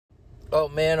Oh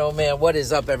man, what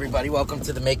is up, everybody? Welcome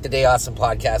to the Make the Day Awesome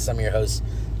podcast. I'm your host,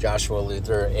 Joshua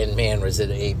Luther, and man, was it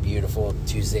a beautiful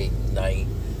Tuesday night.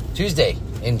 Tuesday,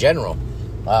 in general.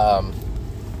 God,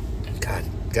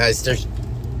 guys, there's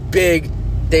big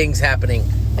things happening,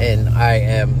 and I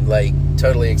am,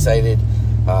 totally excited.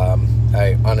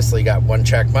 I honestly got one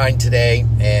track mind today,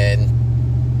 and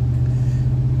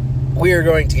we are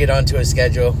going to get onto a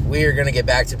schedule. We are going to get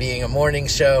back to being a morning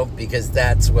show because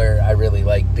that's where I really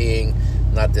like being,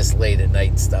 not this late at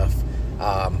night stuff.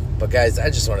 But guys, I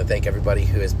just want to thank everybody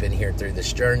who has been here through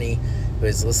this journey, who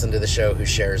has listened to the show, who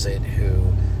shares it,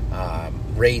 who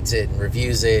rates it and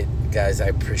reviews it. Guys, I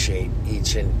appreciate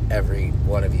each and every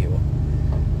one of you.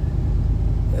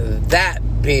 That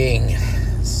being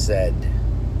said,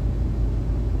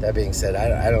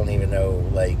 I don't even know,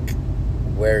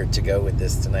 where to go with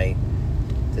this tonight,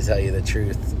 to tell you the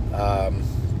truth.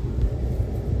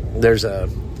 There's a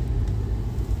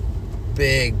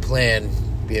big plan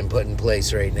being put in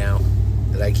place right now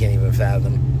that I can't even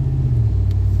fathom,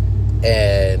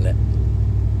 and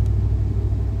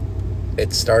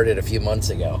it started a few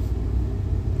months ago,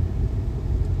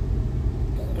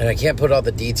 and I can't put all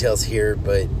the details here,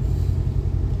 but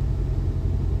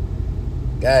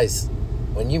guys,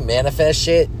 when you manifest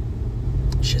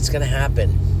shit's gonna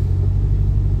happen.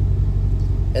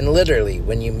 And literally,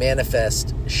 when you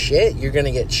manifest shit, you're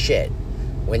gonna get shit.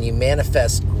 When you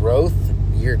manifest growth,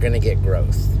 you're gonna get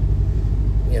growth.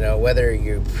 You know, whether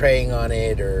you're praying on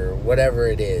it or whatever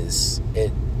it is,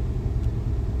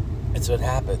 it's what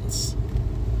happens.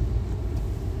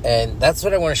 And that's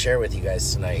what I want to share with you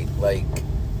guys tonight.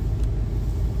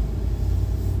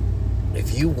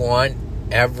 If you want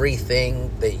everything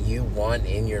that you want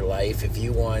in your life, if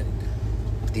you want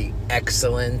the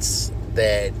excellence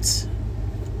that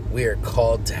we are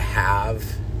called to have,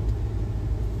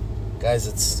 guys,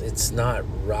 it's not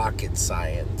rocket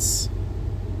science.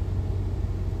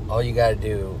 All you gotta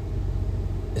do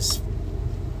is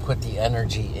put the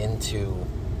energy into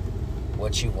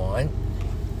what you want,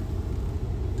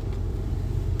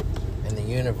 and the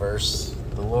universe,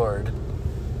 the Lord,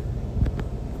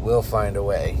 will find a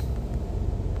way.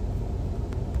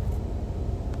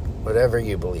 Whatever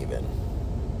you believe in.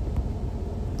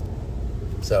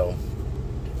 So,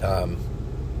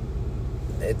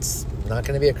 it's not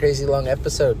going to be a crazy long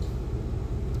episode.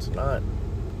 It's not.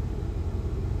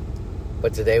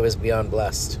 But today was beyond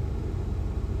blessed.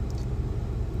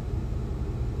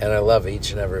 And I love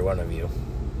each and every one of you.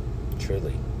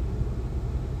 Truly.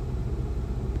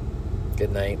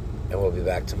 Good night, and we'll be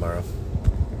back tomorrow.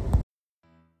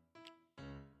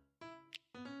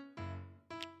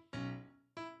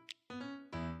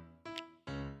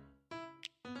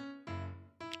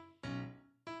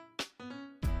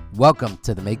 Welcome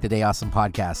to the Make the Day Awesome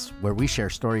podcast, where we share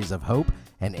stories of hope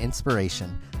and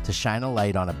inspiration to shine a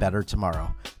light on a better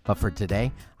tomorrow. But for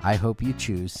today, I hope you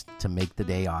choose to make the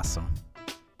day awesome.